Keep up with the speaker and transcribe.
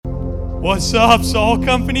What's up, Soul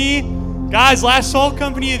Company? Guys, last Soul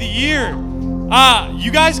Company of the year.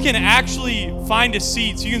 You guys can actually find a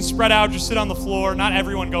seat, so you can spread out, just sit on the floor. Not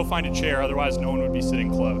everyone go find a chair, otherwise no one would be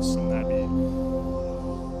sitting close, and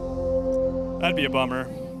that'd be a bummer.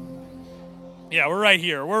 Yeah, we're right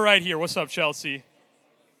here. We're right here. What's up, Chelsea?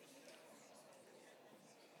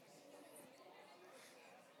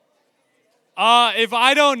 If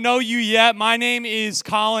I don't know you yet, my name is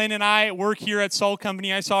Colin, and I work here at Soul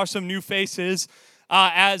Company. I saw some new faces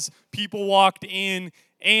as people walked in,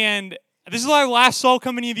 and this is our last Soul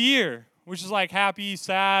Company of the year, which is like happy,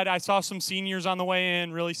 sad. I saw some seniors on the way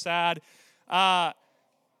in, really sad.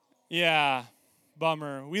 Yeah,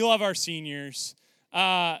 bummer. We love our seniors.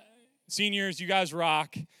 Seniors, you guys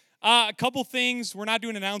rock. A couple things. We're not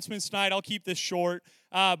doing announcements tonight. I'll keep this short,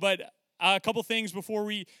 but a couple things before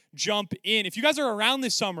we jump in. If you guys are around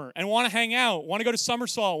this summer and want to hang out, want to go to Summer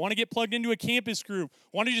Salt, want to get plugged into a campus group,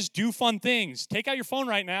 want to just do fun things, take out your phone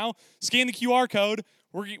right now, scan the QR code.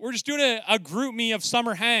 We're just doing a group me of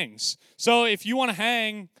summer hangs. So if you want to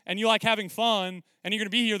hang and you like having fun and you're going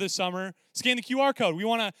to be here this summer, scan the QR code. We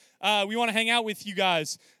want to hang out with you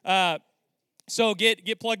guys. So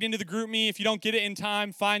get plugged into the group me. If you don't get it in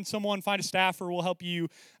time, find someone, find a staffer. We'll help you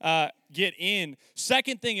get in.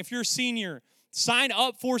 Second thing, if you're a senior, sign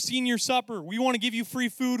up for senior supper. We want to give you free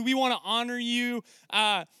food. We want to honor you.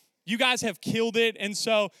 You guys have killed it. And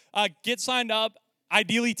so get signed up,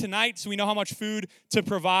 ideally tonight, so we know how much food to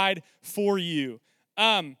provide for you.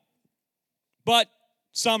 But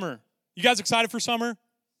summer. You guys excited for summer?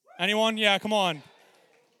 Anyone? Yeah, come on.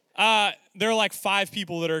 There are like 5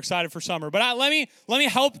 people that are excited for summer. But let me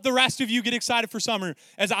help the rest of you get excited for summer.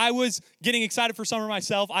 As I was getting excited for summer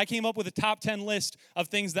myself, I came up with a top 10 list of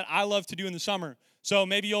things that I love to do in the summer. So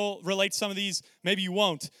maybe you'll relate to some of these, maybe you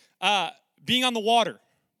won't. Being on the water.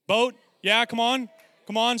 Boat, yeah, come on.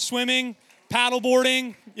 Come on, swimming,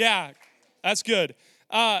 paddleboarding, yeah, that's good.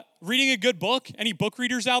 Reading a good book. Any book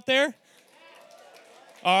readers out there?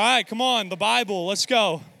 All right, come on, the Bible, let's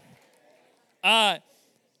go.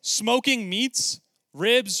 Smoking meats,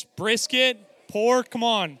 ribs, brisket, pork, come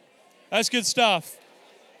on. That's good stuff.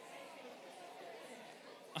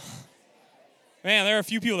 Man, there are a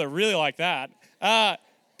few people that really like that.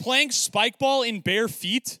 Playing spike ball in bare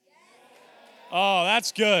feet. Oh,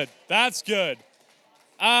 that's good. That's good.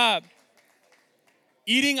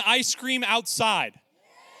 Eating ice cream outside.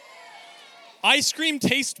 Ice cream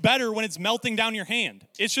tastes better when it's melting down your hand.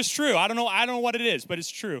 It's just true. I don't know what it is, but it's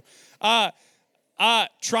true.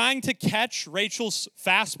 Trying to catch Rachel's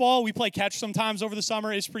fastball. We play catch sometimes over the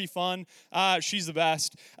summer. It's pretty fun. She's the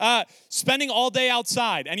best. Spending all day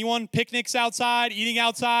outside. Anyone? Picnics outside, eating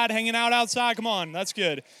outside, hanging out outside. Come on, that's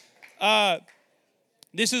good.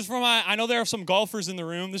 This is for I know there are some golfers in the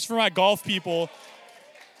room. This is for my golf people.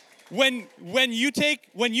 When you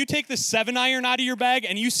take the 7-iron out of your bag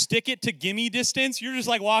and you stick it to gimme distance, you're just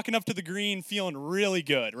like walking up to the green feeling really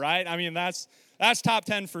good, right? I mean, that's top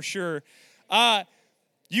 10 for sure.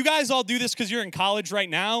 You guys all do this because you're in college right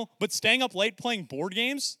now, but staying up late playing board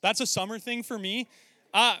games, that's a summer thing for me.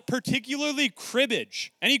 Particularly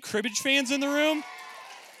cribbage. Any cribbage fans in the room?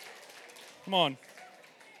 Come on.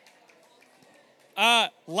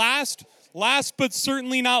 Last but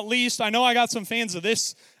certainly not least, I know I got some fans of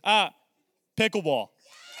this, pickleball.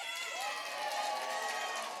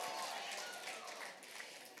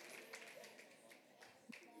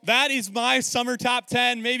 That is my summer top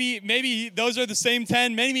 10. Maybe those are the same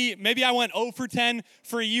 10. Maybe I went 0 for 10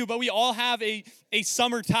 for you, but we all have a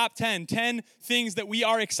summer top 10. 10 things that we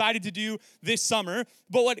are excited to do this summer.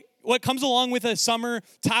 But what comes along with a summer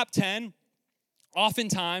top 10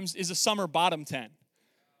 oftentimes is a summer bottom 10.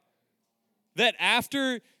 That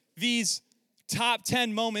after these top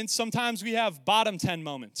 10 moments, sometimes we have bottom 10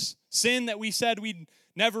 moments. Sin that we said we'd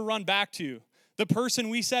never run back to. The person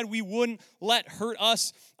we said we wouldn't let hurt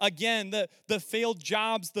us again. The failed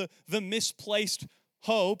jobs, the misplaced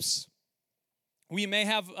hopes. We may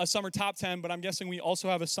have a summer top 10, but I'm guessing we also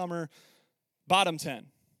have a summer bottom 10.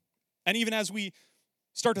 And even as we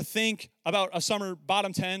start to think about a summer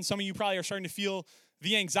bottom 10, some of you probably are starting to feel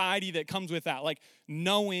the anxiety that comes with that, like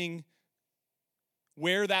knowing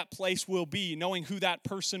where that place will be, knowing who that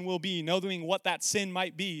person will be, knowing what that sin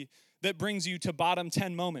might be that brings you to bottom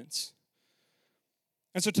 10 moments.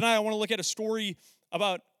 And so tonight I want to look at a story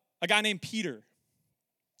about a guy named Peter.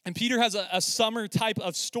 And Peter has a summer type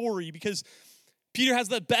of story because Peter has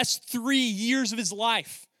the best 3 years of his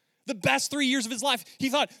life. The best 3 years of his life. He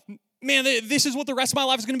thought, man, this is what the rest of my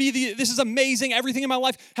life is going to be. This is amazing. Everything in my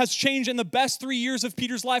life has changed. And the best 3 years of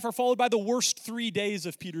Peter's life are followed by the worst 3 days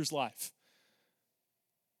of Peter's life.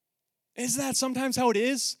 Isn't that sometimes how it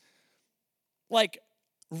is? like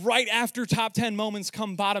right after top 10 moments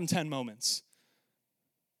come bottom 10 moments.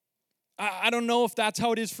 I don't know if that's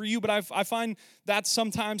how it is for you, but I find that's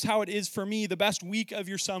sometimes how it is for me. The best week of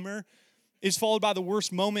your summer is followed by the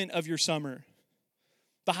worst moment of your summer.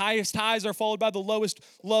 The highest highs are followed by the lowest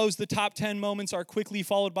lows. The top 10 moments are quickly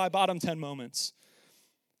followed by bottom 10 moments.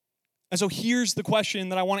 And so here's the question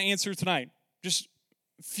that I want to answer tonight. Just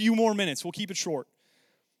a few more minutes. We'll keep it short.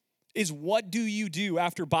 Is what do you do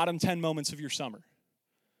after bottom 10 moments of your summer?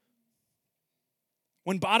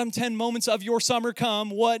 When bottom 10 moments of your summer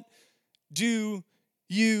come, what do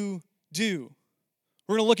you do?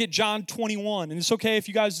 We're going to look at John 21. And it's okay if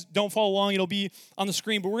you guys don't follow along. It'll be on the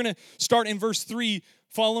screen. But we're going to start in verse 3,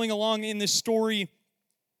 following along in this story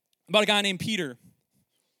about a guy named Peter.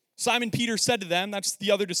 Simon Peter said to them, that's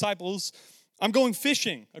the other disciples, I'm going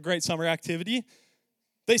fishing, a great summer activity.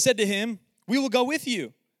 They said to him, we will go with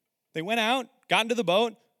you. They went out, got into the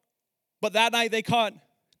boat, but that night they caught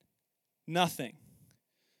nothing.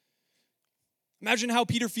 Imagine how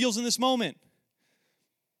Peter feels in this moment.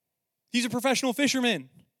 He's a professional fisherman.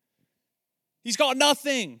 He's got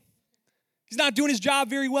nothing. He's not doing his job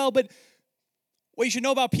very well, but what you should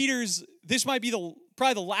know about Peter is this might be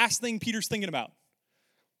probably the last thing Peter's thinking about.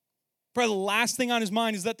 Probably the last thing on his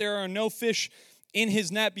mind is that there are no fish in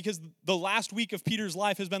his net because the last week of Peter's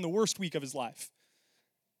life has been the worst week of his life.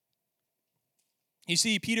 You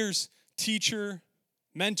see, Peter's teacher,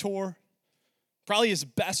 mentor, probably his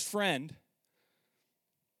best friend,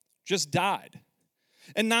 just died.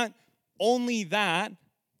 And not only that,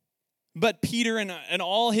 but Peter and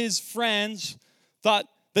all his friends thought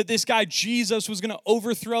that this guy Jesus was going to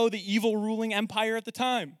overthrow the evil ruling empire at the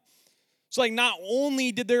time. So like not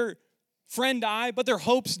only did their friend die, but their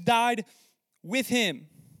hopes died with him.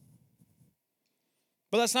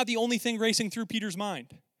 But that's not the only thing racing through Peter's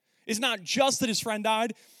mind. It's not just that his friend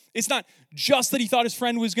died. It's not just that he thought his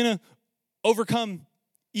friend was going to overcome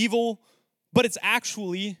evil, but it's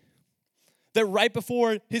actually that right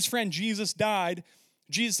before his friend Jesus died,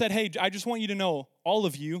 Jesus said, hey, I just want you to know, all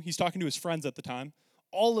of you, he's talking to his friends at the time,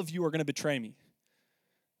 all of you are going to betray me.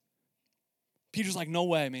 Peter's like, no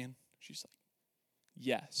way, man. She's like,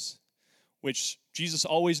 yes. Which Jesus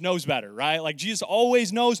always knows better, right? Like Jesus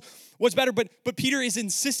always knows what's better, but Peter is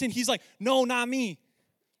insistent. He's like, no, not me.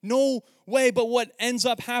 No way. But what ends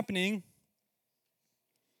up happening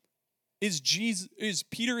is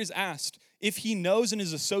Peter is asked if he knows and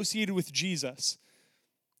is associated with Jesus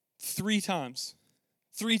 3 times.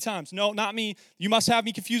 3 times. No, not me. You must have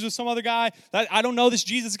me confused with some other guy. I don't know this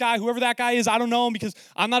Jesus guy. Whoever that guy is, I don't know him because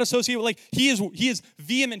I'm not associated with, like, he is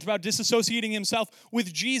vehement about disassociating himself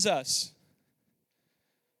with Jesus.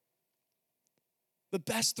 The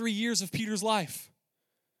best 3 years of Peter's life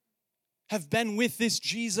have been with this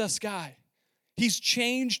Jesus guy. He's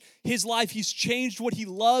changed his life. He's changed what he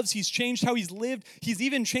loves. He's changed how he's lived. He's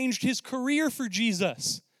even changed his career for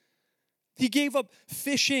Jesus. He gave up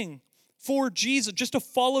fishing for Jesus, just to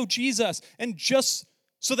follow Jesus. And just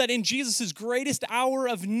so that in Jesus' greatest hour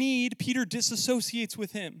of need, Peter disassociates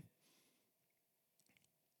with him.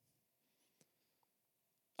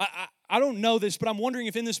 I don't know this, but I'm wondering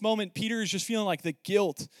if in this moment, Peter is just feeling like the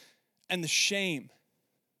guilt and the shame.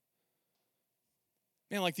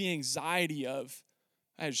 Man, like the anxiety of,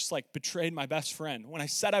 I just like betrayed my best friend when I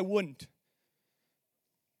said I wouldn't.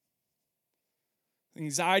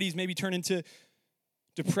 Anxieties maybe turn into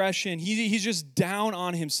depression. He's just down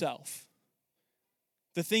on himself.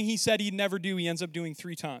 The thing he said he'd never do, he ends up doing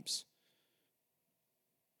 3 times.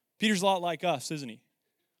 Peter's a lot like us, isn't he?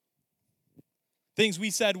 Things we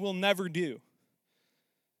said we'll never do,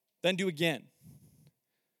 then do again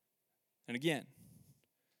and again.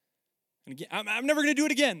 And again, I'm never going to do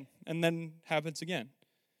it again. And then happens again.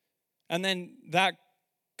 And then that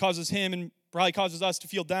causes him and probably causes us to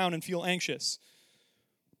feel down and feel anxious.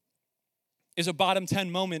 Is a bottom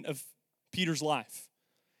 10 moment of Peter's life.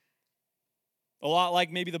 A lot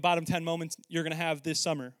like maybe the bottom 10 moments you're going to have this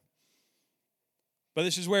summer. But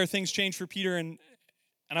this is where things change for Peter, and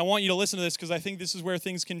I want you to listen to this because I think this is where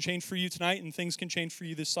things can change for you tonight and things can change for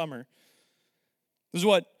you this summer. This is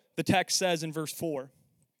what the text says in verse 4.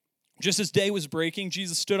 Just as day was breaking,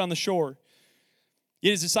 Jesus stood on the shore.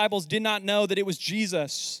 Yet his disciples did not know that it was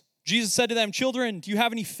Jesus. Jesus said to them, children, do you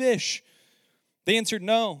have any fish? They answered,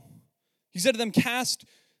 no. He said to them, cast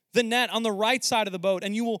the net on the right side of the boat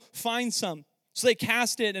and you will find some. So they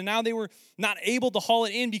cast it, and now they were not able to haul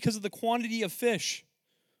it in because of the quantity of fish.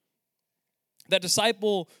 The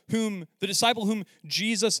disciple whom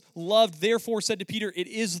Jesus loved therefore said to Peter, it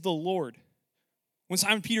is the Lord. When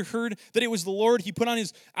Simon Peter heard that it was the Lord, he put on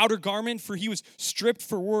his outer garment, for he was stripped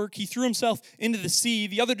for work. He threw himself into the sea.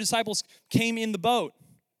 The other disciples came in the boat,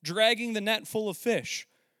 dragging the net full of fish.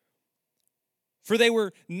 For they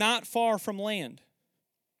were not far from land,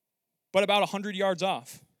 but about 100 yards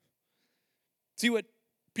off. See what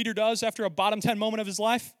Peter does after a bottom 10 moment of his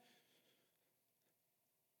life?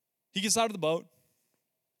 He gets out of the boat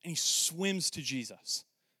and he swims to Jesus.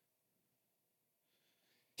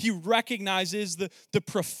 He recognizes the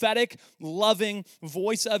prophetic, loving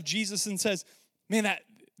voice of Jesus and says, man,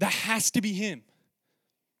 that has to be him.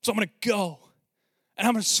 So I'm going to go and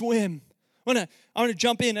I'm going to swim. I'm going to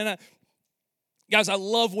jump in. And guys, I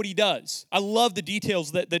love what he does. I love the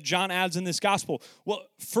details that John adds in this gospel. Well,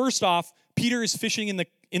 first off, Peter is fishing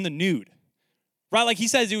in the nude. Right? Like he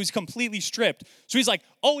says, he was completely stripped. So he's like,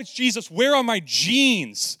 oh, it's Jesus. Where are my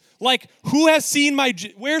jeans? Like, who has seen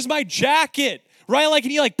where's my jacket? Right? Like,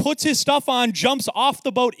 and he like puts his stuff on, jumps off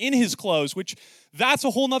the boat in his clothes, which that's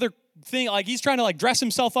a whole nother thing. Like, he's trying to like dress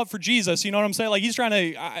himself up for Jesus. You know what I'm saying? Like, he's trying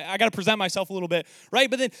to, I got to present myself a little bit. Right?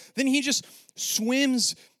 But then he just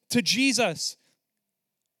swims to Jesus.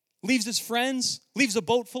 Leaves his friends, leaves a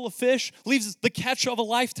boat full of fish, leaves the catch of a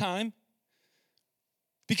lifetime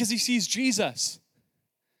because he sees Jesus.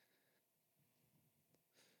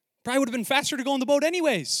 Probably would have been faster to go on the boat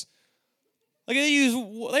anyways. Like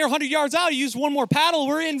they're 100 yards out, he used one more paddle,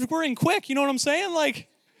 we're in quick, you know what I'm saying? Like,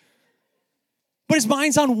 but his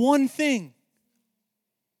mind's on one thing.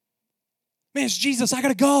 Man, it's Jesus, I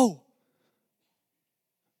gotta go.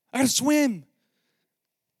 I gotta swim.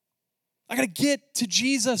 I got to get to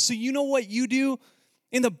Jesus. So you know what you do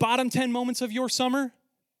in the bottom 10 moments of your summer?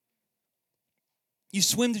 You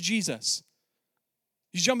swim to Jesus.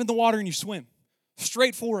 You jump in the water and you swim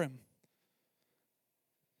straight for him.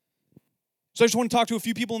 So I just want to talk to a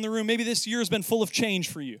few people in the room. Maybe this year has been full of change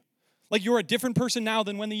for you. Like you're a different person now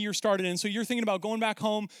than when the year started. And so you're thinking about going back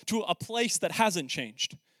home to a place that hasn't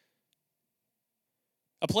changed.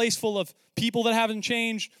 A place full of people that haven't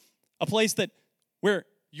changed. A place where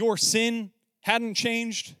your sin hadn't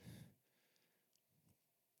changed,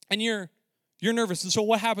 and you're nervous. And so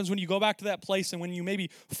what happens when you go back to that place and when you maybe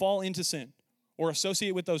fall into sin or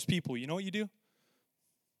associate with those people? You know what you do?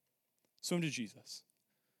 Swim to Jesus.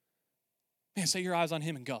 Man, set your eyes on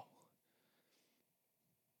him and go.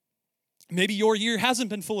 Maybe your year hasn't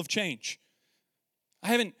been full of change. I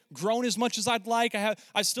haven't grown as much as I'd like.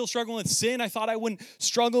 I still struggle with sin I thought I wouldn't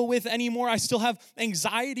struggle with anymore. I still have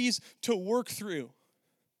anxieties to work through.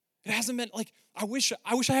 It hasn't been like, I wish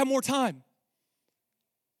I had more time.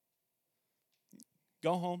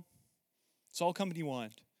 Go home. It's all company you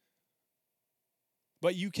want.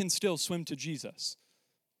 But you can still swim to Jesus.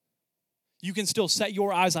 You can still set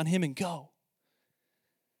your eyes on him and go.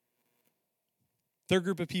 Third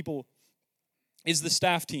group of people is the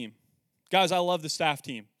staff team. Guys, I love the staff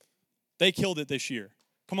team. They killed it this year.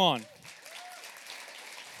 Come on.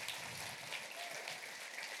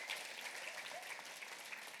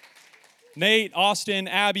 Nate, Austin,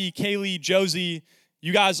 Abby, Kaylee, Josie,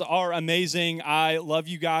 you guys are amazing. I love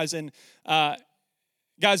you guys. And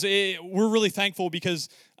guys, we're really thankful because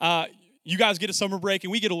you guys get a summer break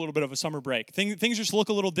and we get a little bit of a summer break. Things just look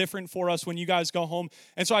a little different for us when you guys go home.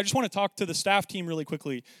 And so I just want to talk to the staff team really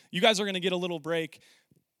quickly. You guys are going to get a little break.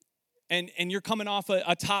 And you're coming off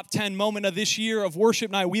a top 10 moment of this year of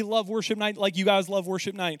worship night. We love worship night like you guys love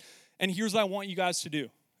worship night. And here's what I want you guys to do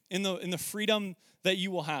in the freedom that you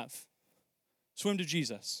will have. Swim to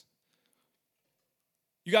Jesus.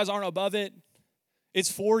 You guys aren't above it. It's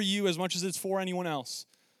for you as much as it's for anyone else.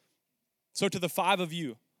 So to the 5 of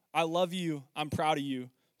you, I love you. I'm proud of you.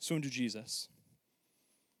 Swim to Jesus.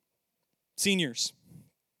 Seniors.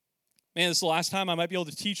 Man, this is the last time I might be able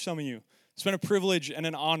to teach some of you. It's been a privilege and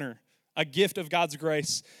an honor, a gift of God's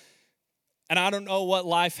grace. And I don't know what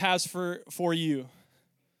life has for you.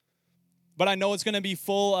 But I know it's going to be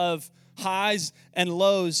full of highs and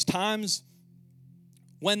lows, times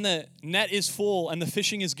when the net is full and the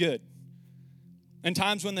fishing is good, and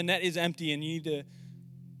times when the net is empty and you need to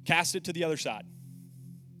cast it to the other side.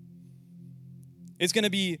 It's going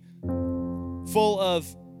to be full of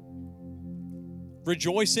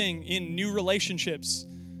rejoicing in new relationships,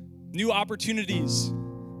 new opportunities,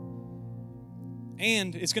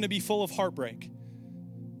 and it's going to be full of heartbreak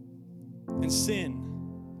and sin,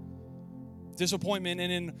 disappointment,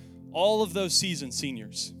 and in all of those seasons,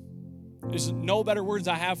 seniors, there's no better words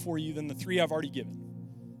I have for you than the 3 I've already given.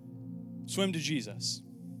 Swim to Jesus.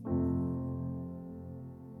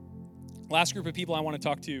 Last group of people I want to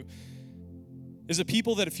talk to is the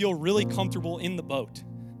people that feel really comfortable in the boat.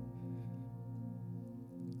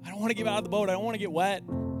 I don't want to get out of the boat. I don't want to get wet.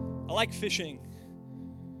 I like fishing.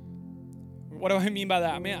 What do I mean by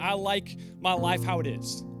that? I mean, I like my life how it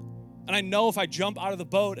is. And I know if I jump out of the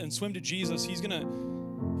boat and swim to Jesus, he's gonna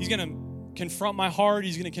confront my heart.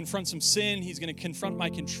 He's gonna confront some sin. He's gonna confront my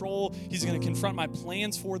control. He's gonna confront my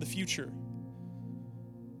plans for the future.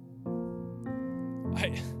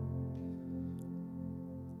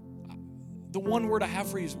 The one word I have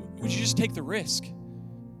for you is, would you just take the risk?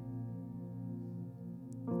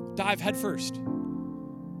 Dive headfirst,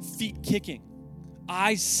 feet kicking,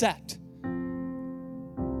 eyes set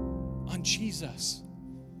on Jesus.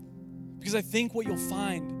 Because I think what you'll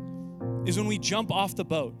find is when we jump off the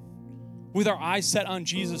boat with our eyes set on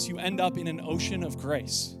Jesus, you end up in an ocean of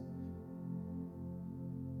grace.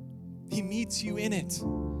 He meets you in it.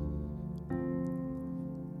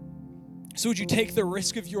 So would you take the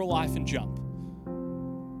risk of your life and jump?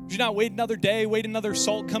 Would you not wait another day, wait another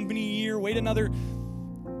salt company year, wait another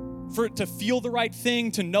for it to feel the right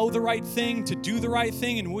thing, to know the right thing, to do the right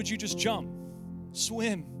thing, and would you just jump,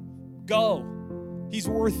 swim, go? He's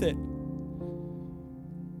worth it.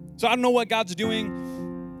 So I don't know what God's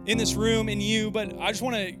doing in this room, in you, but I just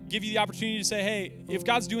want to give you the opportunity to say, hey, if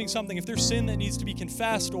God's doing something, if there's sin that needs to be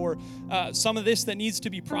confessed or some of this that needs to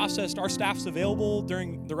be processed, our staff's available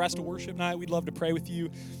during the rest of worship night. We'd love to pray with you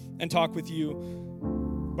and talk with you.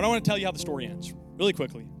 But I want to tell you how the story ends really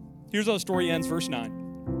quickly. Here's how the story ends, verse 9.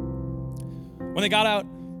 When they got out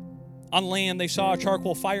on land, they saw a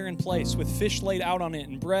charcoal fire in place with fish laid out on it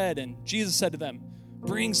and bread. And Jesus said to them,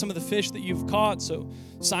 bring some of the fish that you've caught. So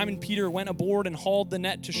Simon Peter went aboard and hauled the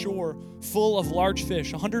net to shore full of large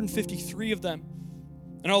fish, 153 of them.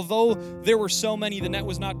 And although there were so many, the net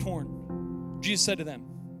was not torn. Jesus said to them,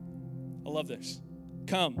 I love this.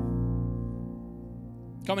 Come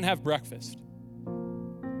and have breakfast.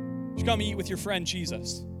 Just come eat with your friend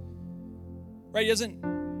Jesus. Right? He doesn't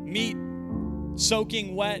meet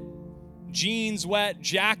soaking wet, jeans wet,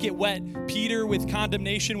 jacket wet, Peter with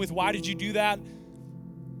condemnation, with why did you do that?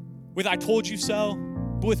 With I told you so,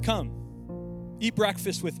 but with come, eat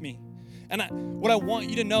breakfast with me. And what I want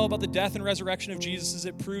you to know about the death and resurrection of Jesus is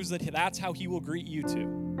it proves that that's how he will greet you too.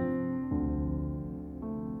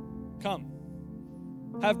 Come,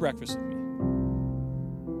 have breakfast with me.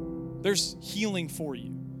 There's healing for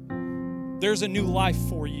you. There's a new life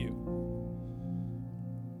for you.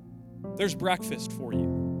 There's breakfast for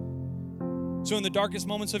you. So in the darkest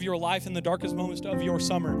moments of your life, in the darkest moments of your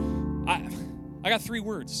summer, I got 3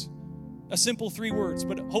 words. A simple 3 words,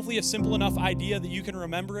 but hopefully a simple enough idea that you can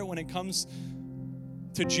remember it when it comes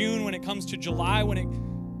to June, when it comes to July, when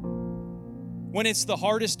it's the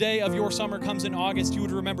hardest day of your summer comes in August, you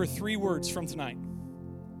would remember 3 words from tonight.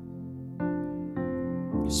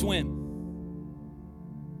 Swim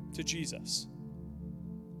to Jesus.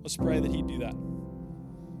 Let's pray that he'd do that.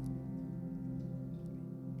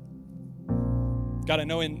 God, I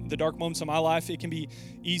know in the dark moments of my life, it can be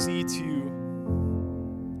easy to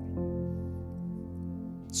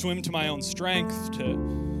swim to my own strength, to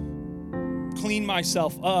clean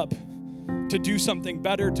myself up, to do something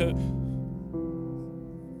better, to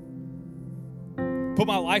put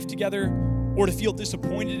my life together, or to feel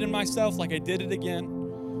disappointed in myself like I did it again.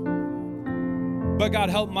 But God,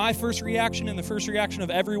 help my first reaction and the first reaction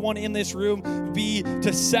of everyone in this room be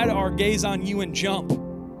to set our gaze on you and jump.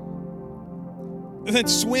 And then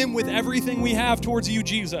swim with everything we have towards you,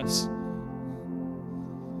 Jesus.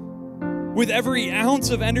 With every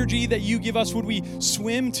ounce of energy that you give us, would we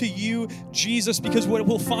swim to you, Jesus? Because what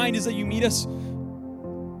we'll find is that you meet us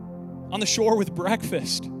on the shore with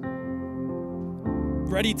breakfast,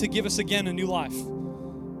 ready to give us again a new life.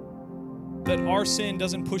 That our sin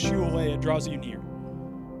doesn't push you away, it draws you near.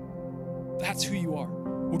 That's who you are.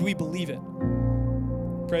 Would we believe it?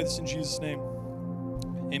 Pray this in Jesus' name.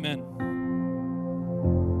 Amen.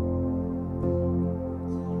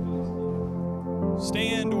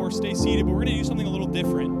 Stand or stay seated, but we're going to do something a little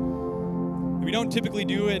different. We don't typically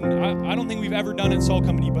do it, and I don't think we've ever done it at Salt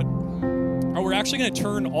Company, but we're actually going to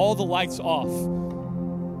turn all the lights off.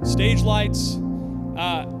 Stage lights,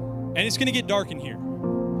 and it's going to get dark in here.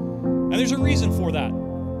 And there's a reason for that.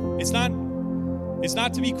 It's not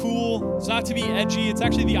to be cool, it's not to be edgy, it's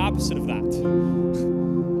actually the opposite of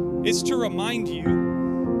that. It's to remind you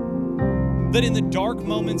that in the dark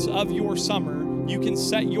moments of your summer, you can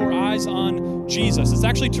set your eyes on Jesus. It's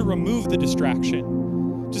actually to remove the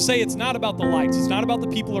distraction. To say it's not about the lights, it's not about the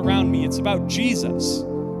people around me, it's about Jesus.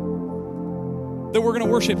 That we're going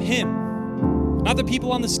to worship him. Not the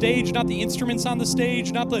people on the stage, not the instruments on the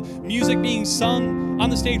stage, not the music being sung on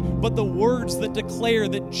the stage, but the words that declare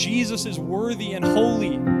that Jesus is worthy and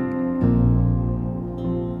holy.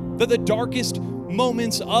 That the darkest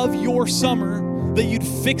moments of your summer, that you'd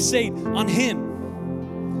fixate on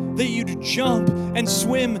him. that you'd jump and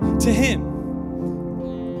swim to him.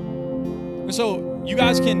 And so you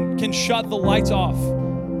guys can shut the lights off,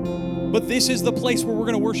 but this is the place where we're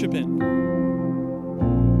going to worship in.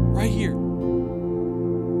 Right here.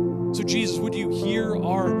 So Jesus, would you hear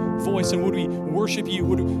our voice, and would we worship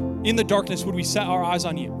you? In the darkness, would we set our eyes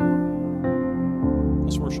on you?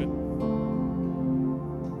 Let's worship.